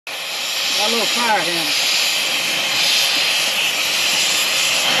My little fire hammer.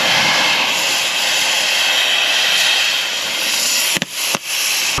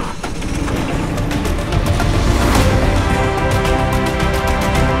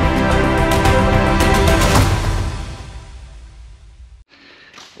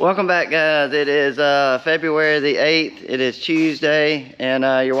 Welcome back, guys. It is February the 8th. It is Tuesday, and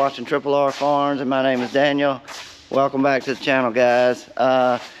you're watching Triple R Farms, and my name is Daniel. Welcome back to the channel, guys.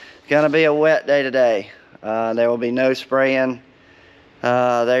 It's gonna be a wet day today. There will be no spraying.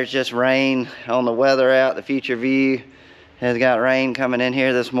 There's just rain on the weather out. The Future View has got rain coming in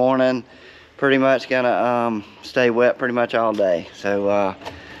here this morning. Pretty much gonna stay wet pretty much all day. So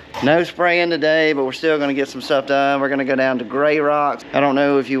no spraying today, but we're still gonna get some stuff done. We're gonna go down to Grey Rocks. I don't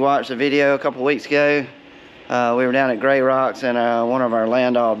know if you watched the video a couple weeks ago. We were down at Grey Rocks in one of our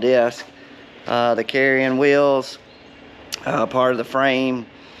Landau discs. The carrying wheels, part of the frame,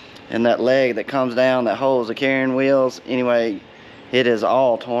 and that leg that comes down that holds the carrying wheels. Anyway, it is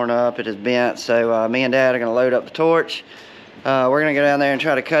all torn up, it is bent. So me and Dad are gonna load up the torch. We're gonna go down there and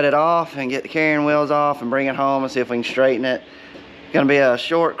try to cut it off and get the carrying wheels off and bring it home and see if we can straighten it. Gonna be a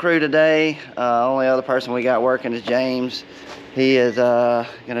short crew today. Only other person we got working is James. He is gonna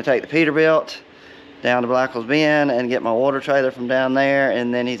take the Peterbilt down to Blackwell's Bend and get my water trailer from down there,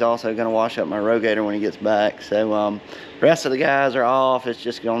 and then he's also gonna wash up my Rogator when he gets back. So the rest of the guys are off. It's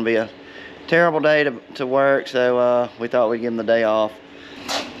just gonna be a terrible day to work, so we thought we'd give them the day off.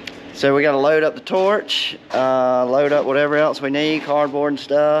 So we gotta load up the torch, load up whatever else we need, cardboard and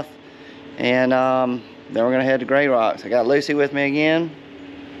stuff, and then we're gonna head to Grey Rocks. I got Lucy with me again.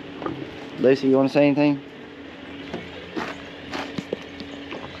 Lucy, you wanna say anything?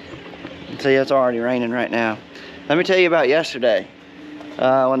 See, it's already raining right now. Let me tell you about yesterday.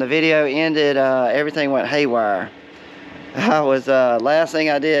 When the video ended, everything went haywire. Last thing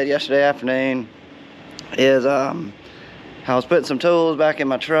I did yesterday afternoon is I was putting some tools back in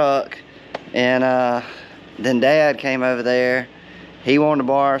my truck, and then Dad came over there. He wanted to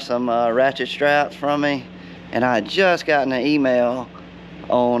borrow some ratchet straps from me, and I had just gotten an email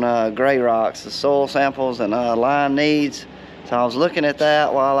on Grey Rocks, the soil samples and line needs. So I was looking at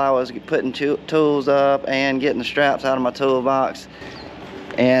that while I was putting tools up and getting the straps out of my toolbox.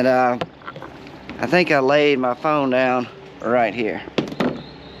 And I think I laid my phone down right here.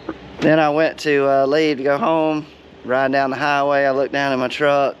 Then I went to leave to go home, riding down the highway. I looked down in my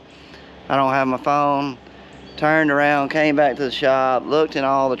truck. I don't have my phone. Turned around, came back to the shop, looked in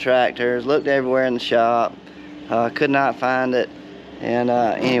all the tractors, looked everywhere in the shop, could not find it, and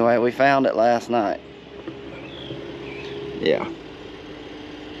anyway, we found it last night. Yeah.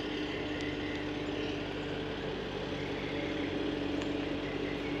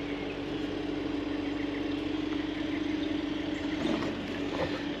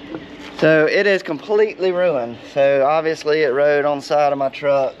 So it is completely ruined. So obviously it rode on the side of my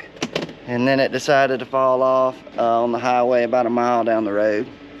truck, and then it decided to fall off on the highway about a mile down the road.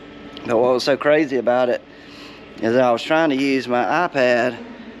 But what was so crazy about it is that I was trying to use my iPad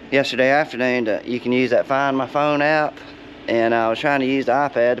yesterday afternoon you can use that Find My Phone app, and I was trying to use the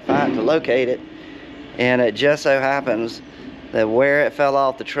iPad to locate it, and it just so happens that where it fell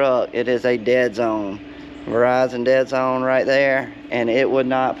off the truck, it is a dead zone. Verizon dead zone right there, and it would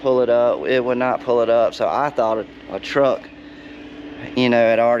not pull it up. It would not pull it up. So I thought a truck, you know,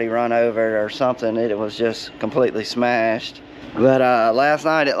 had already run over it or something. It was just completely smashed. But last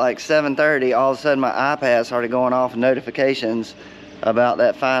night at like 7:30, all of a sudden my iPad started going off notifications about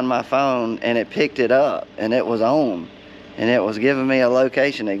that Find My Phone, and it picked it up, and it was on, and it was giving me a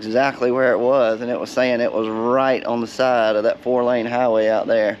location exactly where it was, and it was saying it was right on the side of that 4-lane highway out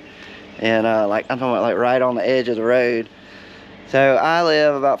there, and like I'm talking about, like right on the edge of the road. So I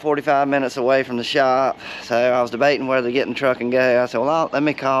live about 45 minutes away from the shop, so I was debating whether to get in the truck and go. I said, well, let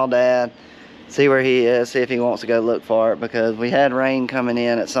me call Dad, see where he is, see if he wants to go look for it, because we had rain coming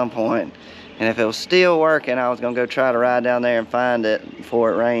in at some point, and if it was still working, I was gonna go try to ride down there and find it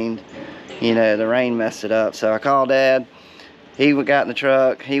before it rained. You know, the rain messed it up. So I called Dad. He got in the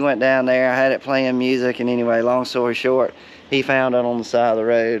truck, he went down there, I had it playing music, and anyway, long story short, he found it on the side of the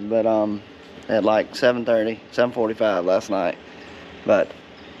road, but at like 7:30, 7:45 last night. But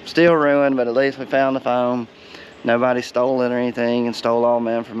still ruined, but at least we found the phone. Nobody stole it or anything and stole all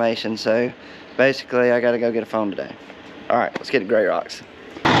my information. So basically I gotta go get a phone today. All right, let's get to Grey Rocks.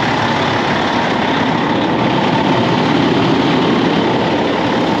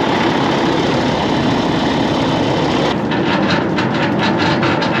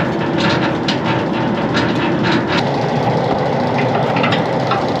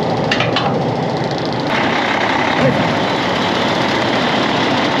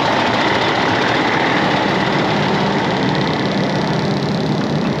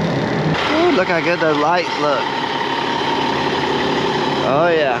 look how good those lights look. Oh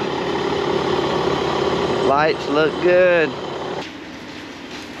yeah. Lights look good.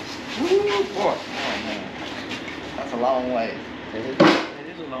 Woo, boy. Oh, man. That's a long way. It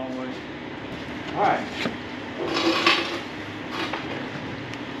is a long way. All right.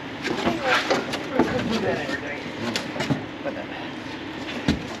 Do that every day. Put that.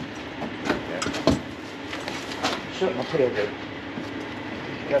 Shut my tailgate.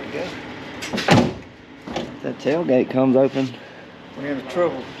 Got to go. That tailgate comes open. We're in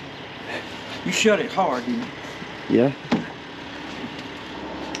trouble. You shut it hard, didn't you? Yeah.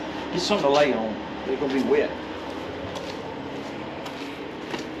 Get something to lay on. They're gonna be wet.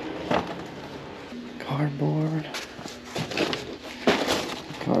 Cardboard.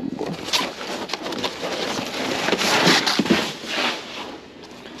 Cardboard.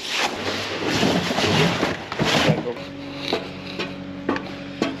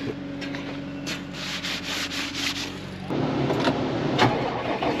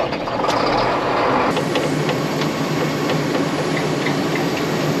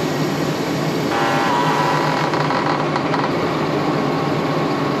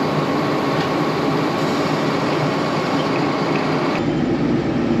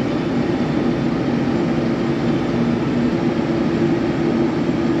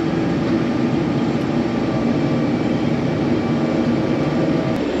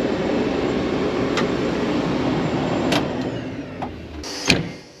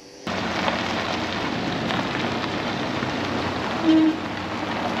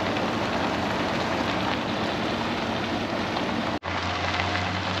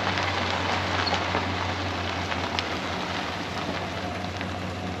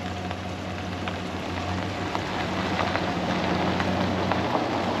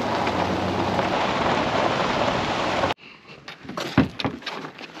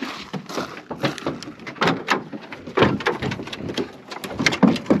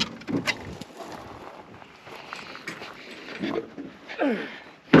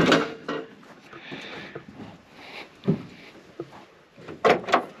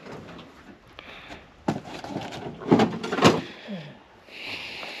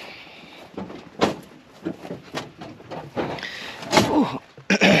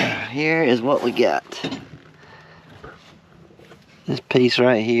 Here is what we got. This piece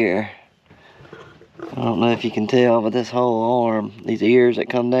right here. I don't know if you can tell, but this whole arm, these ears that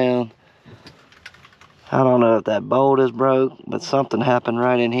come down, I don't know if that bolt is broke, but something happened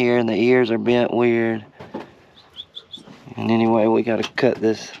right in here and the ears are bent weird. And anyway, we gotta cut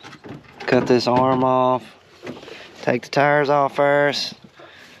this arm off, take the tires off first,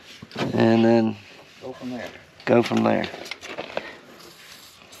 and then Go from there. go from there.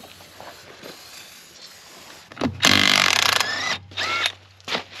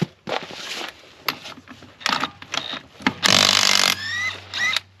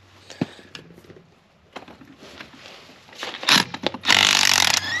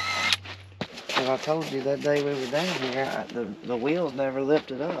 I told you that day we were down here, the wheels never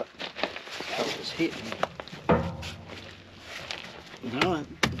lifted up. I was hitting. No, I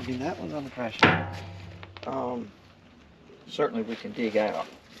mean that one's under pressure. Certainly we can dig out.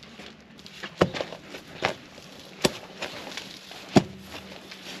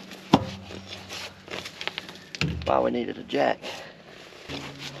 Why we needed a jack.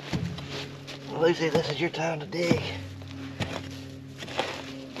 Lucy, this is your time to dig.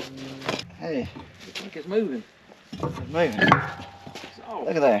 Hey, Look, it's moving. it's moving. Oh.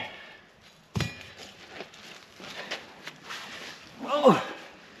 Look at there. Oh,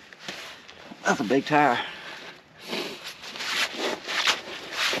 that's a big tire.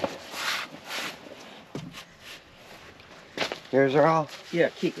 Yours are off. Yeah,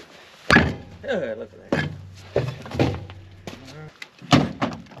 kick it. Look at that.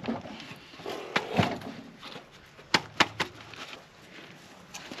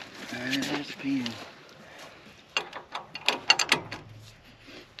 There's the pin.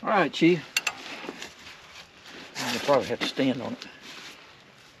 All right, Chief. You'll probably have to stand on it.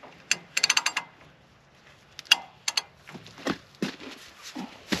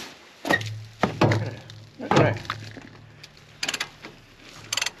 Look at that.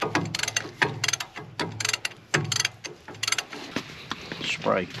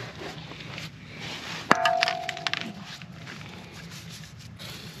 Spray.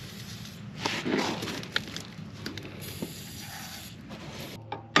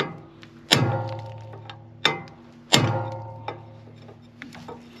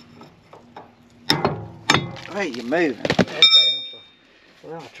 Hey, you're moving. Okay,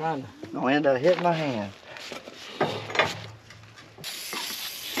 well, I'm trying to. Gonna end up hitting my hand.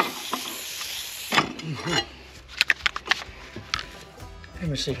 Let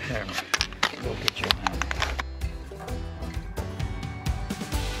me see the hammer. Go get your hammer.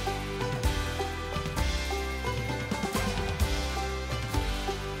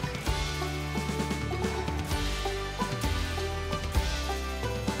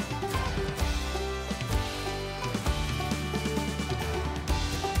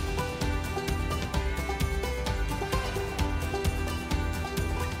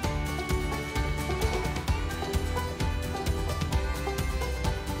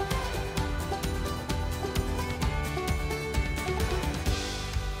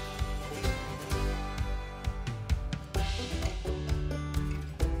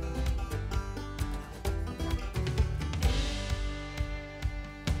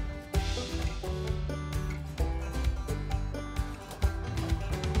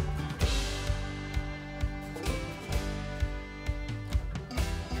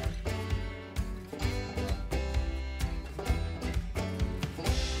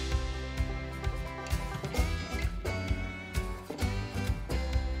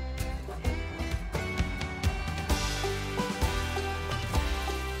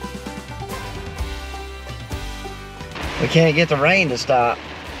 We can't get the rain to stop.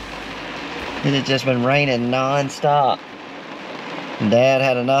 It had just been raining non-stop. Dad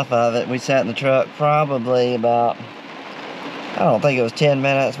had enough of it. We sat in the truck probably about, I don't think it was 10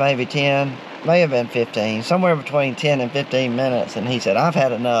 minutes, maybe 10, may have been 15, somewhere between 10 and 15 minutes. And he said, I've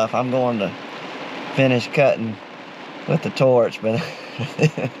had enough. I'm going to finish cutting with the torch. But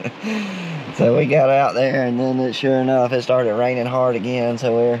so we got out there, and then sure enough, it started raining hard again.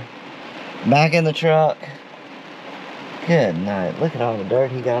 So we're back in the truck. Good night. Look at all the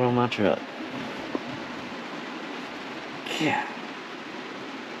dirt he got on my truck. Yeah.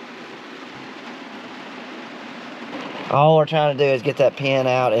 All we're trying to do is get that pin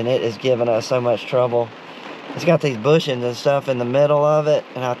out, and it is giving us so much trouble. It's got these bushings and stuff in the middle of it,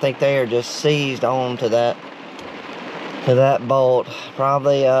 and I think they are just seized on to that bolt,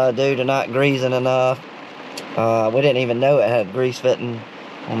 probably due to not greasing enough. We didn't even know it had grease fitting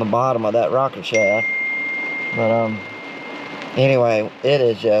on the bottom of that rocker shaft. But anyway, it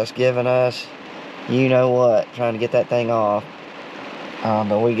is just giving us, you know what, trying to get that thing off.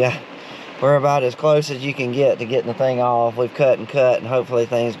 But we're about as close as you can get to getting the thing off. We've cut and cut, and hopefully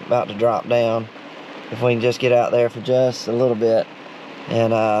things about to drop down. If we can just get out there for just a little bit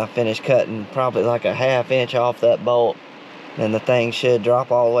and finish cutting probably like a ½ inch off that bolt, then the thing should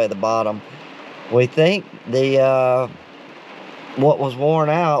drop all the way to the bottom. We think what was worn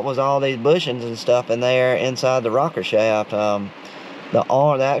out was all these bushings and stuff in there inside the rocker shaft.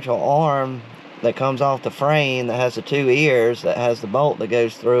 The actual arm that comes off the frame that has the 2 ears that has the bolt that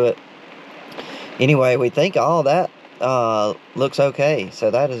goes through it. Anyway, we think all that looks okay, so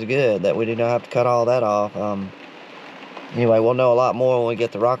that is good that we do not have to cut all that off. Anyway, we'll know a lot more when we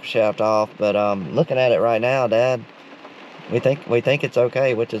get the rocker shaft off, but looking at it right now, Dad, we think it's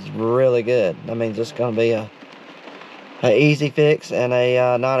okay, which is really good. That means it's going to be a easy fix and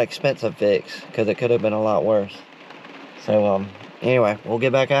a not expensive fix, because it could have been a lot worse. So anyway, we'll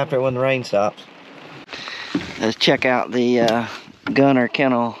get back after it when the rain stops. Let's check out the Gunner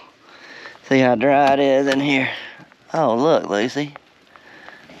kennel. See how dry it is in here. Oh, look, Lucy.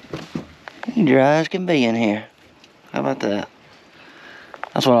 Dry as can be in here. How about that?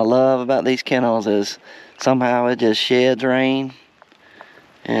 That's what I love about these kennels, is somehow it just sheds rain.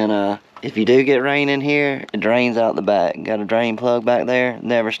 And if you do get rain in here, it drains out the back. Got a drain plug back there,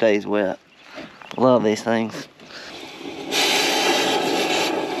 never stays wet. Love these things.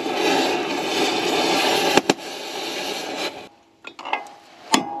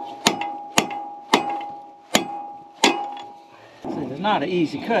 See, it's not an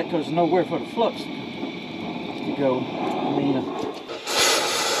easy cut because there's nowhere for the flux to go. I mean,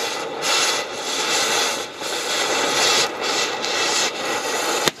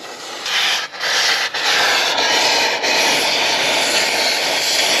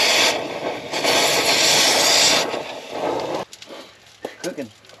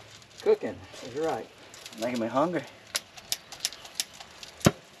 cooking is right. Making me hungry.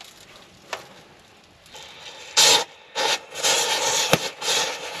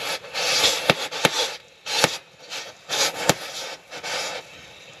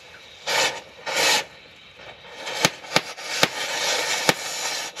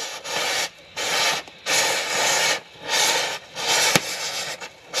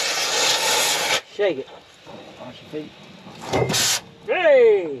 Shake it. Wash your feet.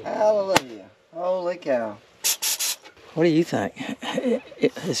 Hey! Hallelujah. Holy cow. What do you think?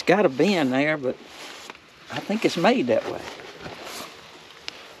 It's got a bend there, but I think it's made that way.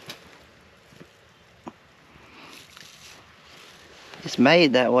 It's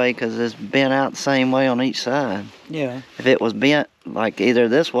made that way because it's bent out the same way on each side. Yeah. If it was bent like either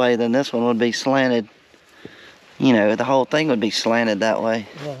this way, then this one would be slanted. You know, the whole thing would be slanted that way.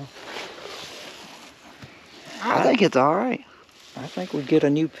 Yeah. I think it's all right. I think we get a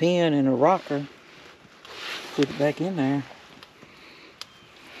new pin and a rocker. Put it back in there.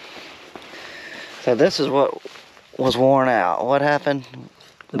 So this is what was worn out. What happened?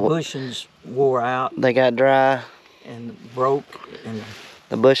 The bushings wore out They got dry. and broke and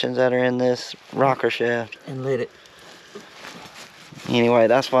The bushings that are in this rocker shaft. lit it. Anyway,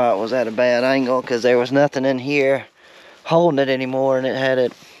 that's why it was at a bad angle, because there was nothing in here holding it anymore, and it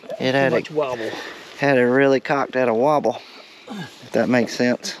had Too much wobble. had it really cocked at a wobble. If that makes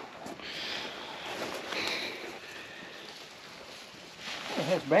sense. It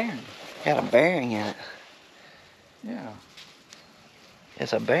has bearing. Got a bearing in it. Yeah.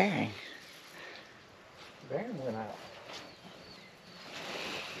 It's a bearing. Bearing went out.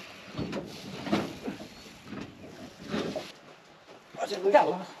 What's it look Got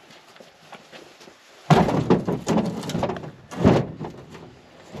like? one.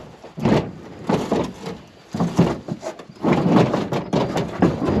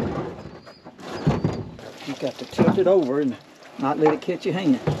 You got to tilt it over and not let it catch your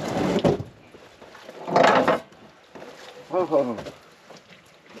hand. Whoa.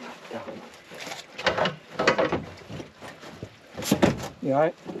 You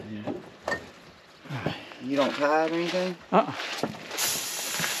alright? You don't tie it or anything?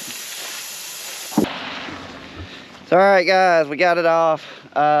 It's alright guys, we got it off.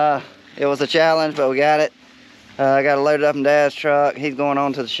 It was a challenge, but we got it. I got it loaded up in Dad's truck. He's going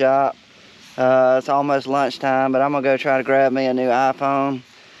on to the shop. It's almost lunchtime, but I'm gonna go try to grab me a new iPhone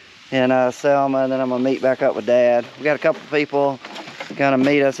in Selma, and then I'm gonna meet back up with Dad. We got a couple people gonna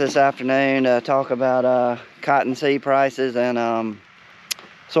meet us this afternoon to talk about cotton seed prices and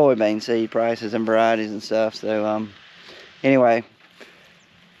soybean seed prices and varieties and stuff. So anyway,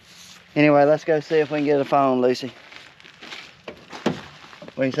 let's go see if we can get a phone, Lucy.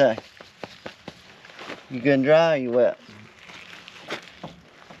 What do you say? You good and dry or you wet?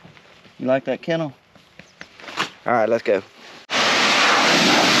 You like that kennel? All right, let's go.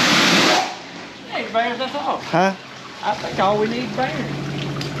 Hey, bears, that's all. Huh? I think all we need is bears.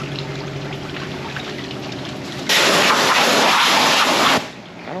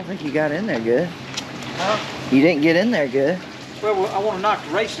 I don't think you got in there good. Huh? You didn't get in there good. Well, I want to knock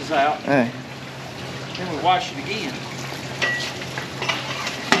the races out, Hey. then we wash it again.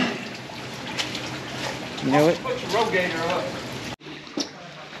 You know what? Put your rogator up.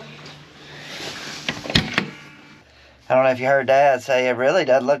 I don't know if you heard Dad say it really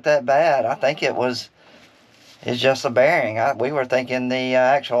doesn't look that bad. I think it's just a bearing. We were thinking the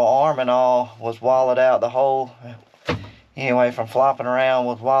actual arm and all was walled out. The whole, anyway, from flopping around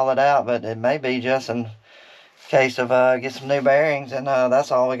was walled out, but it may be just in case of get some new bearings, and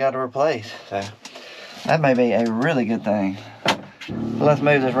that's all we got to replace. So that may be a really good thing. Let's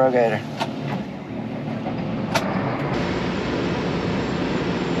move this rogator.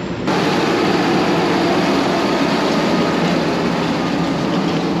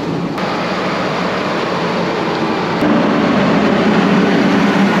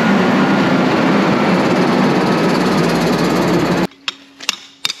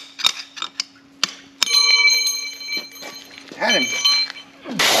 Had him.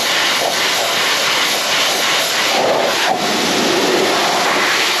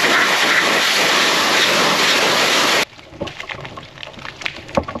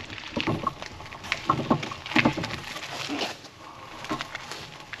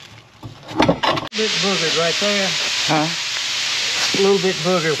 Bit boogered right there. Huh? A little bit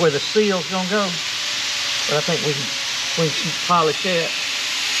boogered where the seal's gonna go. But I think we can polish that.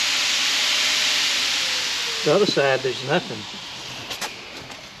 The other side, there's nothing.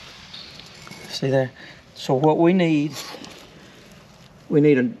 See there? So what we need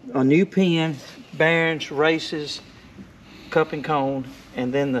a new pin, bearings, races, cup and cone,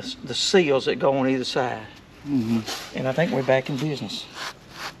 and then the seals that go on either side. Mm-hmm. And I think we're back in business.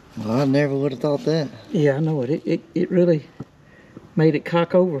 Well, I never would have thought that. Yeah, I know it. It really made it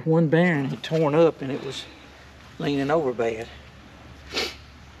cock over. One bearing had torn up and it was leaning over bad.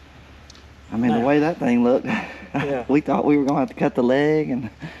 I mean, the way that thing looked, Yeah. we thought we were gonna have to cut the leg, and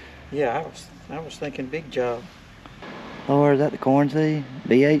Yeah, I was thinking big job. Lord, is that the corn seed?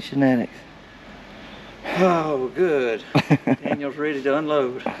 BH Genetics. Oh, good. Daniel's ready to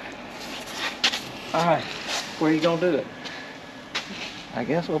unload. All right, where you gonna do it? I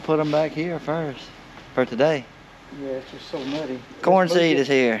guess we'll put them back here first for today. Yeah, it's just so muddy. Corn seed is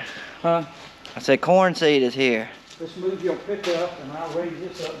here. Huh? I said corn seed is here. Let's move your pickup and I'll raise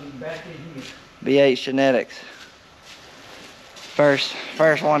this up and back in here. BH Genetics. First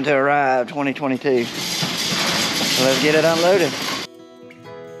one to arrive, 2022. So let's get it unloaded.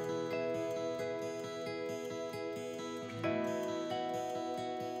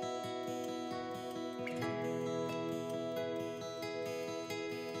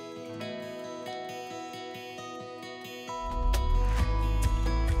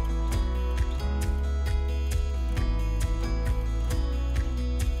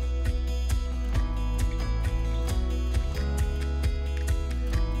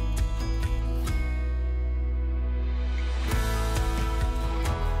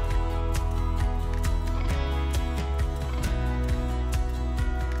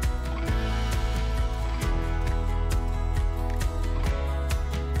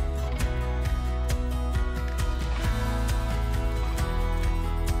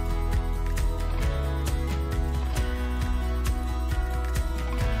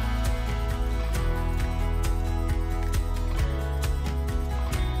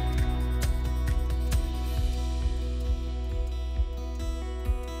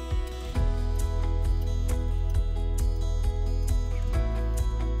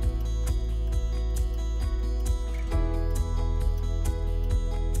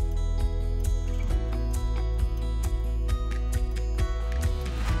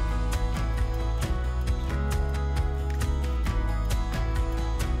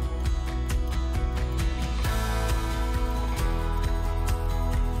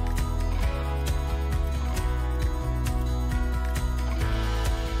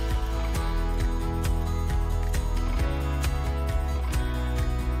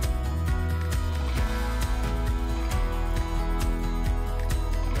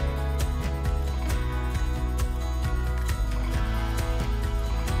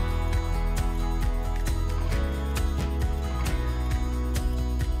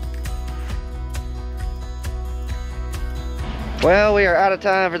 Well, we are out of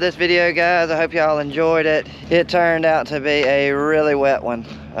time for this video, guys. I hope y'all enjoyed it. It turned out to be a really wet one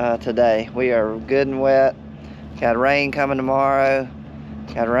today. We are good and wet. Got rain coming tomorrow.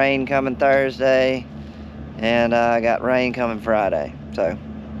 Got rain coming Thursday. And got rain coming Friday. So,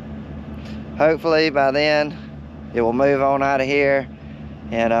 hopefully by then, it will move on out of here.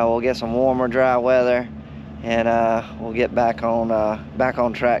 And we'll get some warmer, dry weather. And we'll get back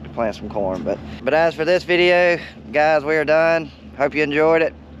on track to plant some corn. But as for this video, guys, we are done. Hope you enjoyed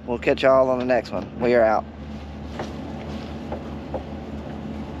it. We'll catch y'all on the next one. We are out.